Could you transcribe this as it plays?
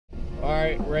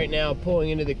right now pulling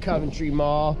into the Coventry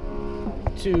Mall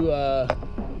to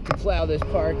plow this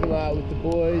parking lot with the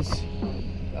boys.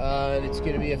 And it's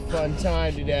gonna be a fun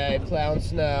time today, plowing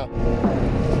snow.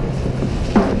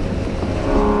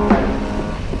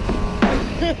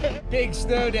 Big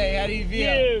snow day, how do you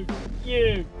feel?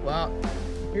 Huge. Well,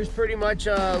 here's pretty much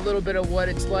a little bit of what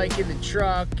it's like in the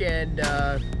truck and,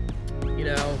 you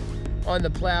know, on the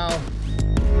plow.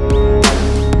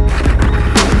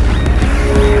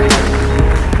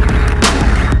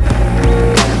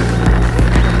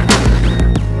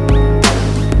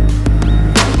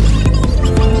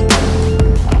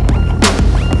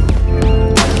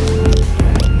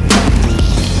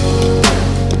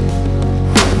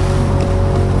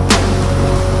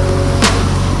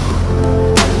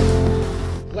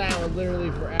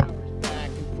 Literally for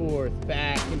hours,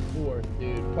 back and forth,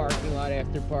 dude. Parking lot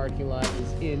after parking lot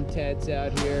is intense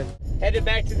out here. Headed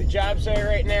back to the job site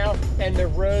right now, and the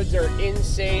roads are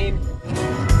insane.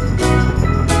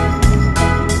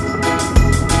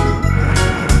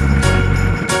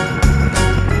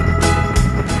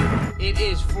 It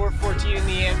is 4:14 in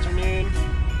the afternoon,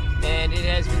 and it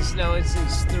has been snowing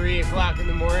since 3 o'clock in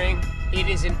the morning. It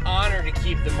is an honor to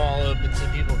keep the mall open so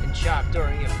people can shop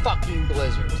during a fucking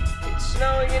blizzard. It's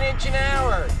snowing 1 inch an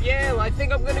hour. Yeah, well, I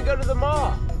think I'm gonna go to the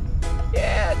mall.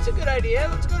 Yeah, it's a good idea.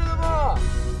 Let's go to the mall.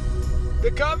 The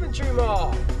Coventry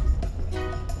Mall.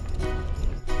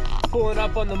 Pulling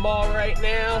up on the mall right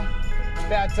now.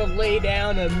 About to lay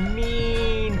down a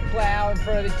mean plow in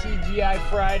front of the TGI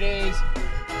Fridays.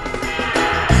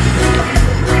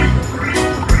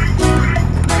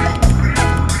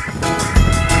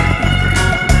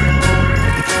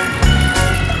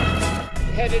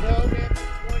 Headed home after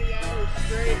 20 hours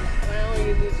straight plowing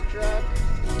in this truck.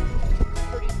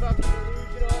 Pretty fucking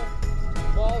delusional.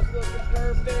 Mall's looking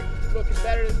perfect, looking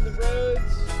better than the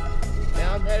roads.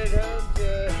 Now I'm headed home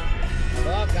to,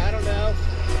 fuck, I don't know.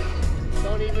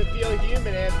 Don't even feel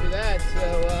human after that, so,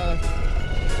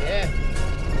 yeah.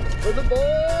 For the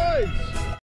boys!